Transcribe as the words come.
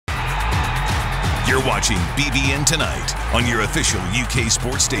You're watching BBN Tonight on your official UK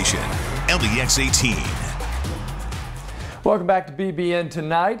sports station, LEX 18. Welcome back to BBN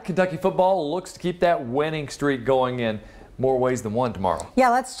Tonight. Kentucky football looks to keep that winning streak going in more ways than one tomorrow. Yeah,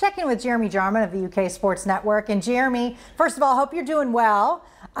 let's check in with Jeremy Jarmon of the UK Sports Network. And Jeremy, first of all, hope you're doing well.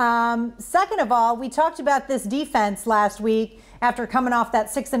 Second of all, we talked about this defense last week after coming off that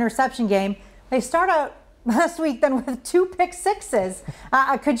 6 interception game. They start out last week then with 2 pick sixes.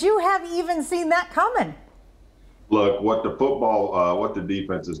 Could you have even seen that coming? Look, what the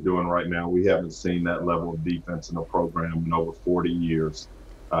defense is doing right now, we haven't seen that level of defense in the program in over 40 years.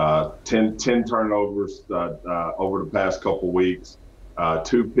 10 turnovers over the past couple weeks,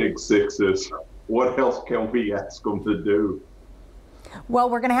 2 pick sixes. What else can we ask them to do? Well,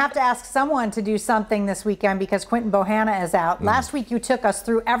 we're going to have to ask someone to do something this weekend because Quinton Bohanna is out. Last week you took us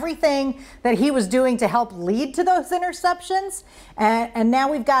through everything that he was doing to help lead to those interceptions, and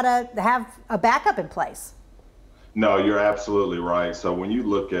now we've got to have a backup in place. No, you're absolutely right. So when you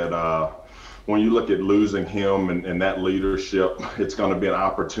look at losing him and that leadership, it's going to be an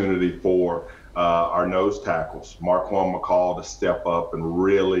opportunity for our nose tackles, Marquand McCall, to step up and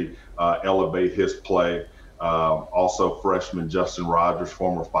really elevate his play. Also, freshman Justin Rogers,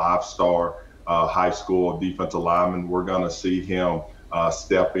 former 5-star high school defensive lineman. We're going to see him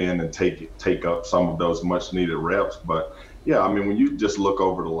step in and take up some of those much-needed reps. But yeah, I mean, when you just look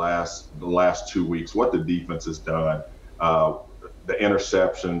over the last 2 weeks, what the defense has done, the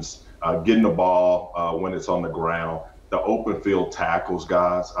interceptions, getting the ball when it's on the ground, the open field tackles,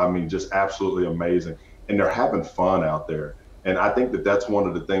 guys. I mean, just absolutely amazing, and they're having fun out there. And I think that that's one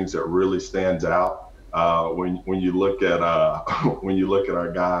of the things that really stands out. When you look at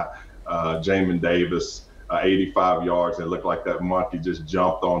our guy Jamin Davis, 85 yards, and it looked like that monkey just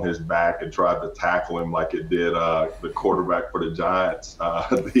jumped on his back and tried to tackle him like it did the quarterback for the Giants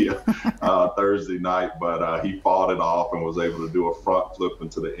Thursday night, but he fought it off and was able to do a front flip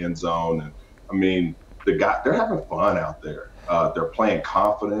into the end zone. And I mean, they're having fun out there. They're playing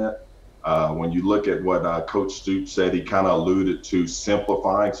confident. When you look at what Coach Stoops said, he kind of alluded to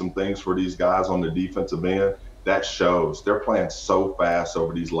simplifying some things for these guys on the defensive end. That shows. They're playing so fast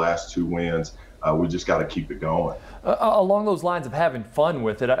over these last 2 wins. We just got to keep it going. Along those lines of having fun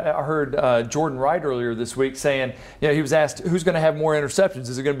with it, I heard Jordan Wright earlier this week saying, he was asked who's going to have more interceptions.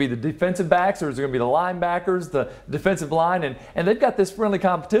 Is it going to be the defensive backs or is it going to be the linebackers, the defensive line? And they've got this friendly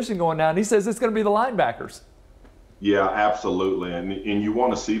competition going now, and he says it's going to be the linebackers. Yeah, absolutely, and you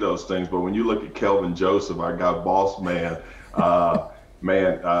want to see those things. But when you look at Kelvin Joseph, our guy, boss man,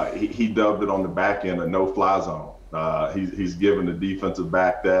 he dubbed it on the back end a no-fly zone. He's given the defensive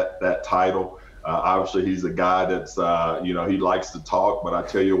back that title. Obviously, he's a guy that's he likes to talk. But I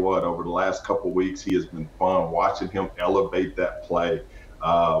tell you what, over the last couple weeks, he has been fun watching him elevate that play.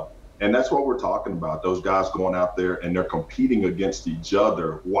 And that's what we're talking about. Those guys going out there and they're competing against each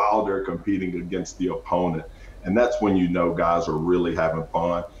other while they're competing against the opponent. And that's when you know guys are really having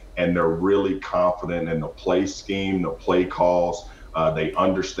fun and they're really confident in the play scheme, the play calls. They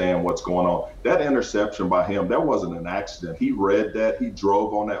understand what's going on. That interception by him, that wasn't an accident. He read that. He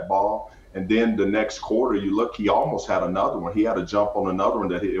drove on that ball. And then the next quarter, you look, he almost had another one. He had to jump on another one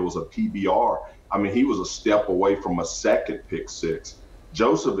that it was a PBR. I mean, he was a step away from a second pick six.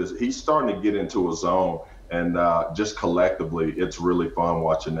 Joseph he's starting to get into a zone. And just collectively, it's really fun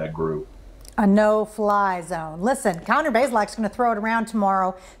watching that group. A no-fly zone. Listen, Connor Bazelak's going to throw it around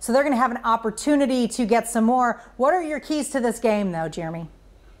tomorrow, so they're going to have an opportunity to get some more. What are your keys to this game, though, Jeremy?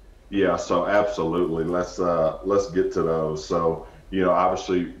 Yeah, so absolutely. Let's get to those. So,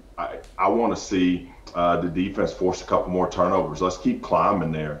 obviously, I want to see the defense force a couple more turnovers. Let's keep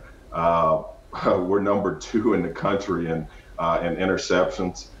climbing there. We're number 2 in the country in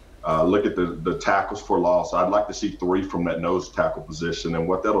interceptions. Look at the tackles for loss. I'd like to see 3 from that nose tackle position. And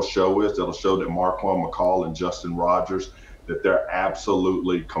what that'll show that Marquand McCall and Justin Rogers, that they're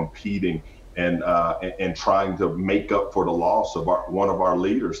absolutely competing and trying to make up for the loss of one of our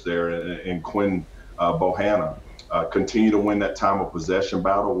leaders there in Quinton Bohanna. Continue to win that time of possession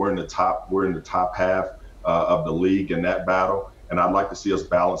battle. We're in the top half of the league in that battle. And I'd like to see us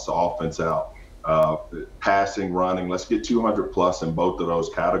balance the offense out. Passing, running, let's get 200 plus in both of those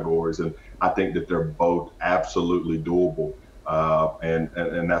categories. And I think that they're both absolutely doable.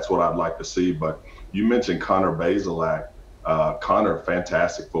 And that's what I'd like to see. But you mentioned Connor Bazelak. Connor,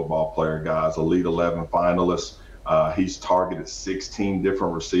 fantastic football player, guys, Elite 11 finalist. He's targeted 16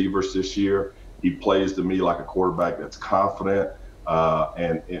 different receivers this year. He plays to me like a quarterback that's confident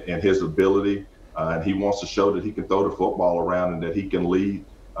in his ability. And he wants to show that he can throw the football around and that he can lead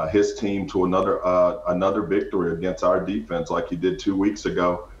his team to another victory against our defense like he did 2 weeks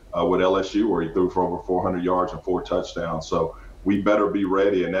ago with LSU, where he threw for over 400 yards and 4 touchdowns. So we better be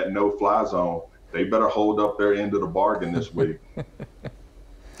ready. And that no-fly zone, they better hold up their end of the bargain this week.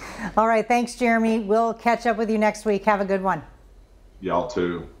 All right. Thanks, Jeremy. We'll catch up with you next week. Have a good one. Y'all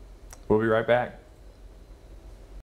too. We'll be right back.